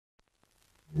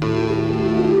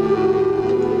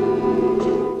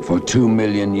For 2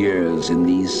 million years in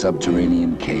these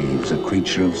subterranean caves, a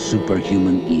creature of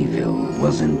superhuman evil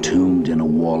was entombed in a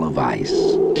wall of ice,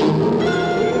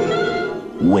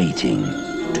 waiting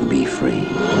to be free,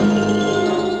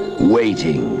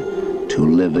 waiting to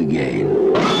live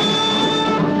again.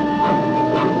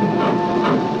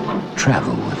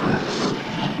 Travel with us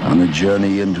on a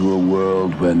journey into a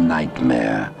world where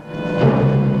nightmare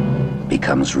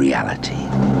becomes reality.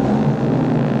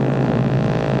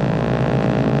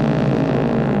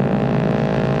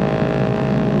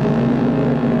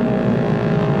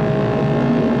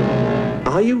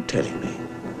 Are you telling me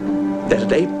that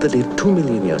an ape that lived 2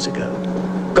 million years ago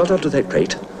got onto that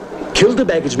crate, killed the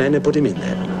baggage man and put him in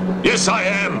there? Yes, I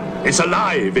am. It's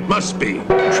alive. It must be.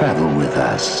 Travel with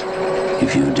us,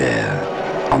 if you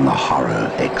dare, on the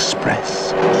Horror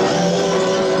Express.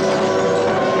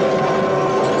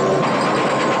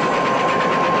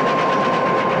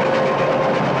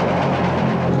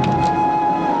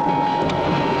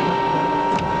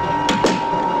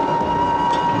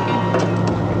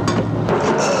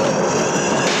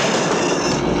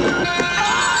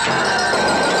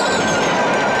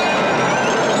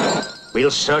 We'll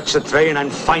search the train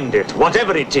and find it,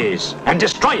 whatever it is, and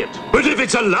destroy it. But if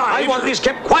it's alive... I want this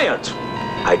kept quiet.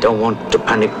 I don't want to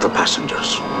panic the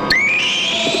passengers.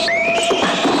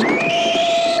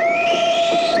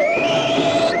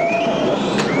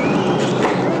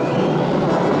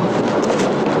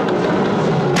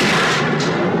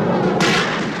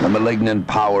 The malignant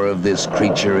power of this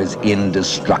creature is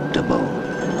indestructible,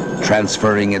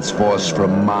 transferring its force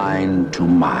from mind to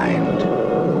mind,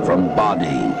 from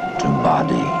body to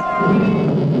body.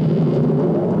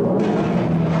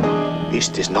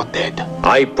 Beast is not dead.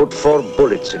 I put 4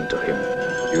 bullets into him.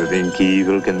 You think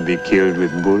evil can be killed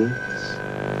with bullets?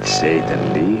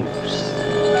 Satan lives.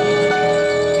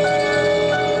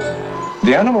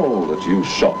 The animal that you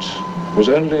shot was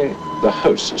only the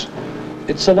host.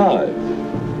 It's alive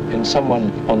in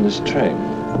someone on this train.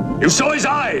 You saw his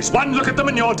eyes. One look at them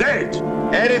and you're dead.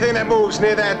 Anything that moves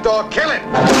near that door, kill it!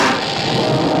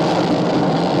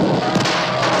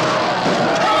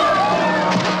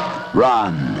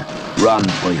 Run. Run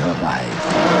for your life.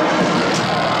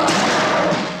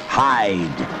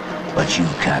 Hide, but you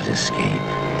can't escape.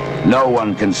 No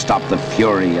one can stop the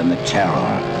fury and the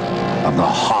terror of the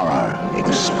Horror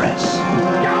Express.